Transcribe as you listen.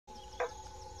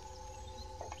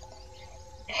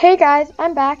Hey guys,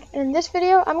 I'm back, and in this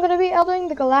video I'm going to be eldoing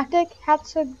the Galactic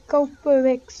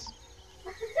Hatzegopteryx.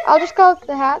 I'll just call it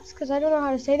the Hatz because I don't know how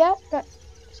to say that, but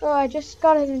so I just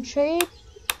got it in trade.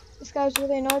 This guy was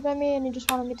really annoyed by me and he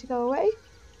just wanted me to go away.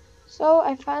 So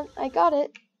I got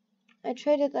it. I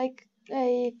traded like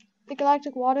the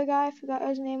Galactic water guy, I forgot what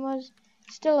his name was.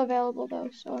 Still available though,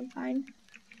 so I'm fine.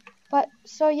 But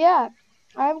so yeah,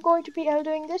 I'm going to be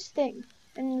eldoing this thing.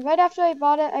 And right after I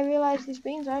bought it, I realized these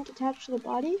wings aren't attached to the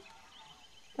body.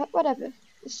 But whatever,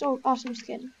 it's so awesome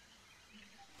skin.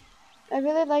 I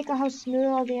really like how smooth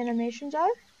all the animations are.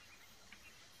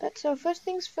 But so first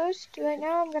things first, right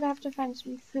now I'm gonna have to find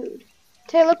some food.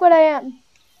 Hey, look what I am.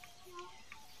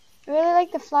 I really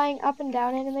like the flying up and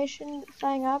down animation.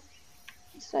 Flying up,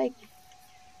 it's like,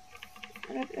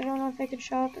 I don't know if I could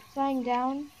show it, but flying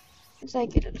down, it's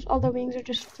like all the wings are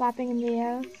just flapping in the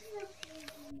air.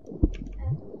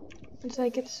 It's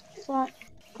like it's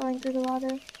going through the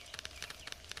water.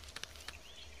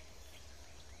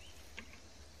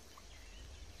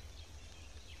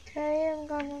 Okay, I'm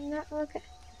gonna not look at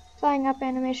flying up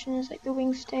animation is like the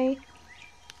wings stay.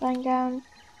 Flying down,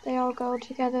 they all go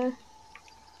together.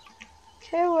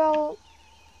 Okay, well,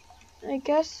 I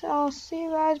guess I'll see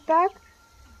you guys back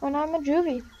when I'm a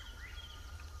juvie.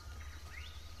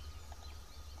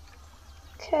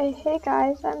 Okay, hey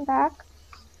guys, I'm back.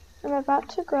 I'm about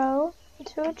to grow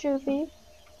into a juvie.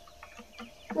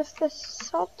 If the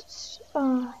stupid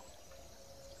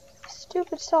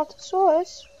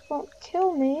saltosaurus won't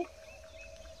kill me,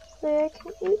 hopefully I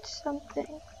can eat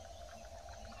something.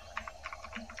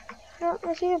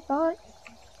 Is he a bot?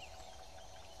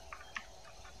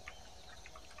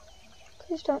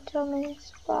 Please don't tell me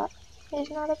he's a bot. He's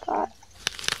not a bot.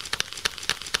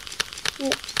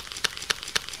 Yes.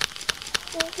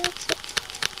 Oh, that's it.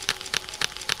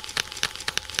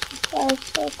 This guy is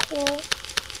so cool.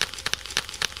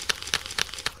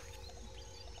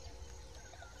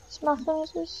 This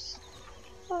muffins is...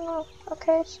 I don't know.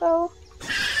 Okay, so...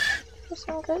 Guess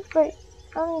I'm good. Wait,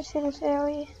 I want to see this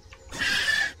AoE.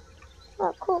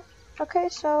 Oh, cool. Okay,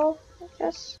 so I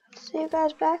guess I'll see you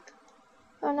guys back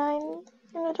when I'm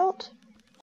an adult.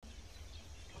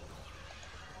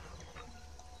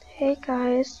 Hey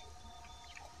guys.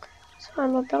 So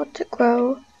I'm about to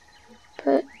grow,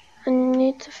 but I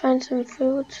need to find some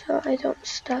food so I don't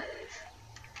starve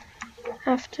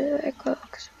after I grow,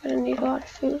 because I'm going to need a lot of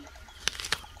food.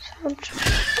 So I'm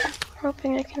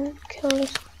hoping I can kill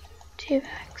this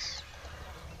T-Rex.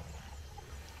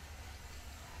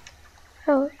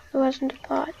 Oh, it wasn't a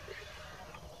bot.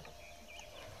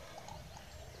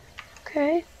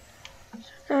 Okay,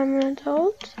 so I'm an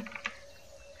adult,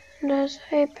 and as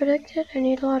I predicted, I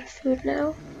need a lot of food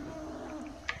now.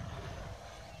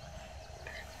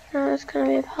 Now there's gonna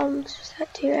be a problem, it's just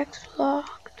that T-Rex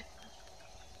locked.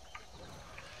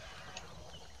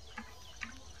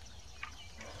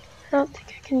 I don't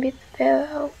think I can beat the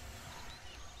barrow.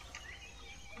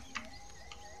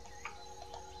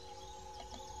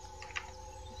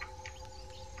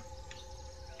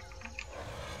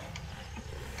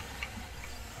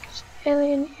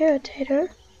 Alien irritator.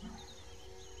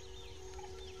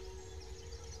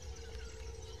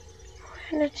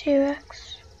 And a T-Rex.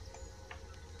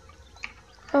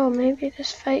 Oh, maybe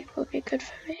this fight will be good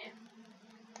for me.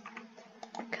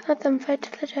 I can let them fight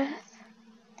to the death.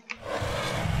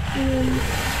 And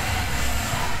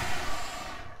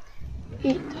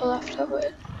eat the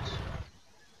leftovers.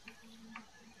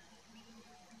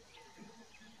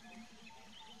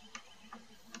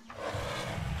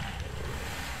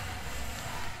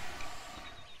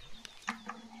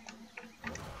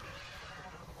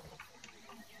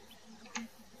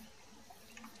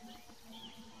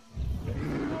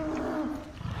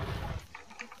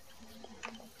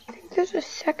 There's a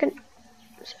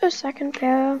second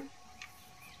barrow.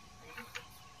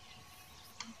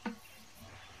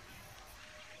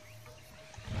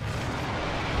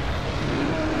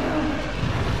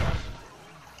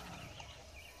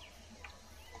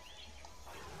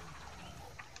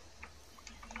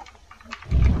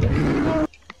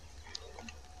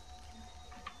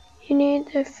 You need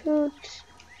their foods.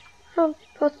 Oh,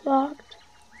 both locked.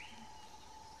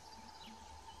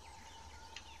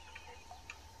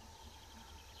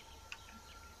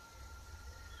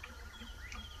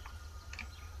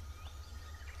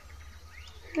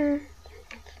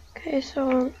 Okay, so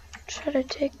I'll try to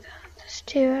take this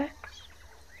T-Rex.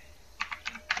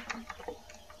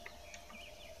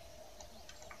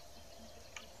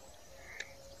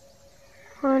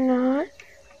 Or not.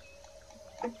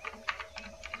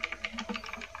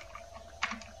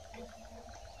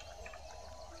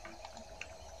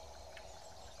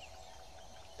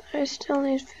 I I still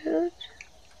need food.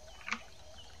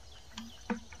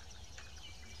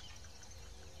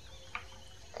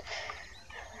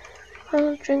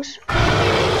 I'll drink some.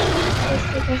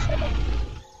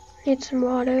 Need some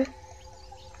water.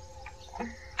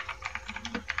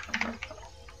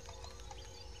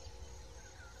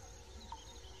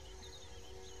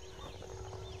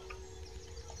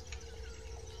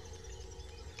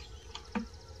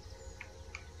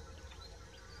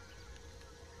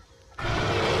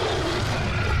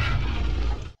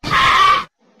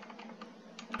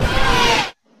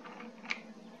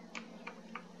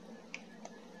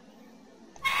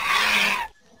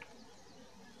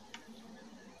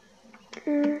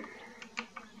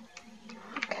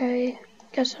 Okay,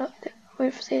 guess I'll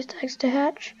wait for these eggs to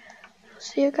hatch. I'll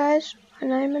see you guys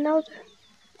when I'm an elder.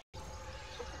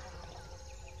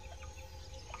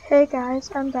 Hey guys,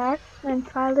 I'm back. I'm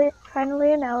finally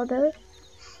an elder.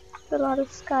 A lot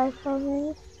of sky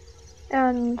filming,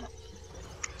 and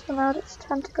so now it's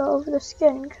time to go over the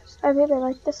skin because I really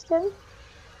like the skin.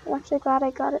 I'm actually glad I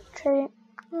got it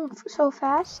so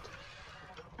fast.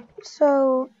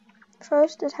 So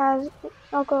first it has,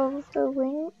 I'll go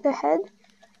over the head.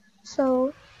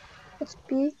 So its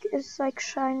beak is like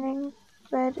shining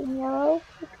red and yellow,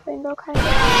 like rainbow kind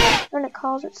of. And it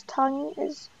calls its tongue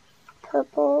is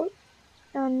purple,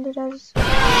 and it has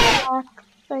black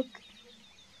like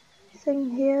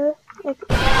thing here, like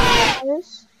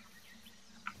eyes.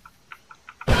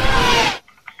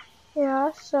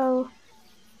 Yeah, so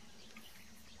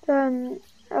then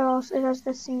it has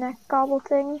this neck gobble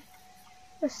thing,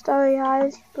 the starry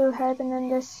eyes, blue head, and then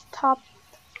this top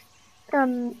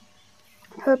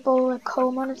purple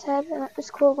comb on its head. And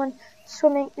it's cool when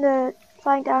the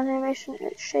flying down animation,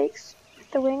 it shakes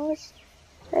with the wings,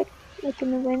 like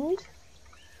in the wind.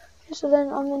 So then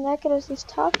on the neck it has these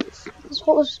tufts. This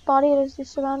whole body it has these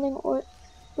surrounding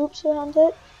loops around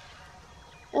it,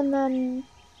 and then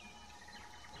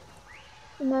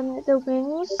the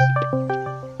wings.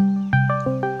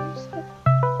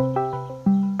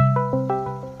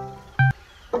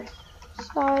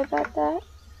 Sorry about that.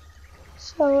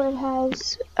 So it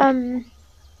has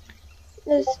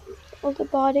the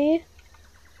body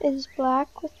is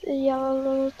black with a yellow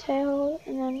little tail,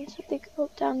 and then something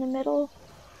down the middle,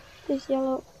 these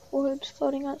yellow orbs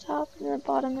floating on top, and the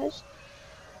bottom is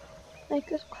like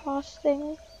this cross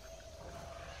thing.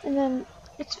 And then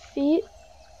its feet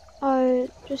are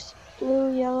just blue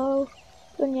and yellow,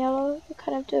 they're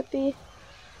kind of dopey.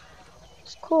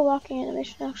 It's a cool walking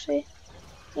animation actually.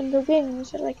 And the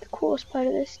wings are like the coolest part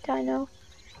of this dino.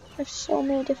 There's so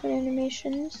many different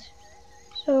animations.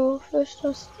 So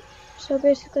so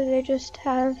basically they just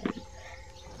have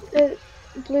the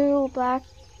blue, black,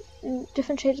 and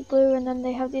different shades of blue, and then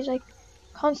they have these like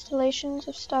constellations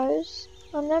of stars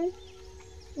on them.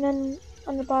 And then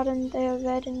on the bottom they are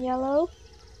red and yellow.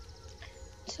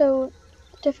 So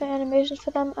different animations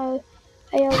for them are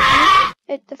AOE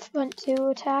at the front to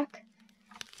attack.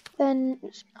 Then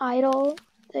idle,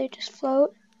 they just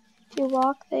float. If you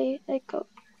walk, they go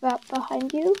wrap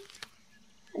behind you.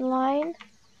 And line,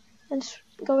 and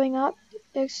going up,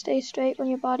 they stay straight when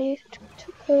your body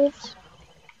curves.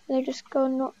 They just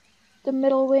go, the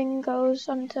middle wing goes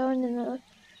on its own, and the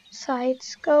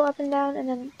sides go up and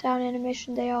then down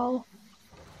animation they all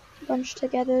bunch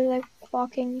together like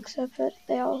walking, except that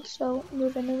they also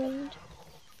move in the wind.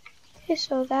 Okay,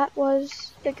 so that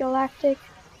was the Galactic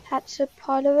Hatz.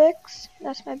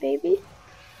 That's my baby.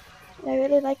 I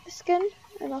really like the skin,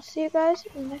 and I'll see you guys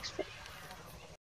in the next video.